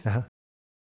 already. Uh-huh.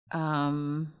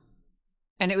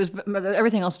 And it was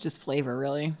everything else was just flavor,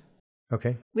 really.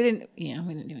 Okay. We didn't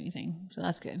do anything, so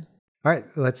that's good. All right,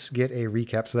 let's get a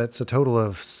recap. So that's a total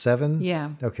of 7.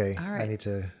 Yeah. Okay. All right.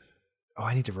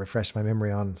 I need to refresh my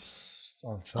memory on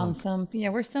On film. Thumb,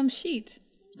 where's Thumb's sheet?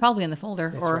 Probably in the folder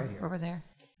It's or right here. over there.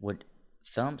 Would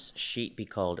Thump's sheet be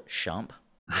called Shump?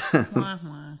 Wah,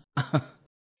 wah.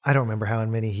 I don't remember how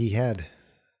many he had.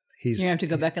 You have to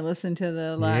go back and listen to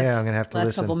the last. Yeah, I'm gonna have to last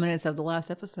listen. couple minutes of the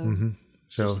last episode. Mm-hmm.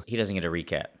 So He doesn't get a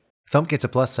recap. Thump gets a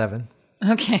 +7.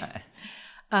 Okay.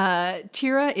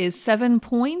 Tira is 7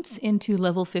 points into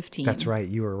level 15. That's right.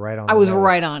 You were right on. I the was nose.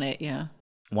 right on it. Yeah.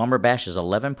 Womberbash is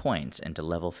 11 points into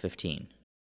level 15.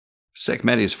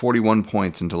 Sekhmet is 41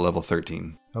 points into level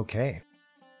 13. Okay.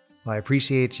 Well, I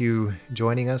appreciate you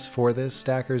joining us for this,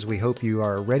 Stackers. We hope you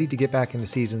are ready to get back into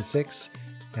season 6,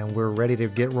 and we're ready to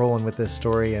get rolling with this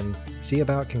story and see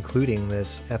about concluding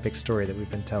this epic story that we've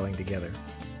been telling together.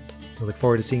 We look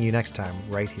forward to seeing you next time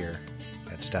right here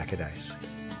at Stack of Dice.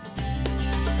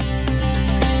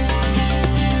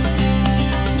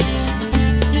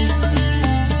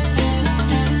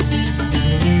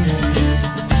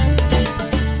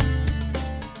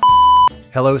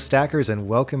 Hello, Stackers, and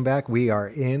welcome back. We are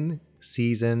in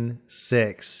season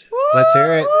 6. Let's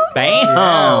hear it. Bam!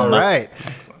 All right.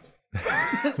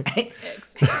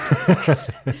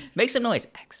 Make some noise.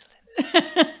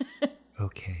 Excellent.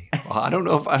 Okay. Well, I don't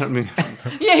know if I don't mean.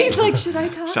 Yeah, he's like, should I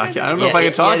talk? I don't know if I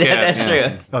can talk yet. That's Yeah.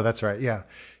 true. Oh, that's right. Yeah.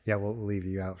 Yeah, we'll leave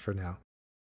you out for now.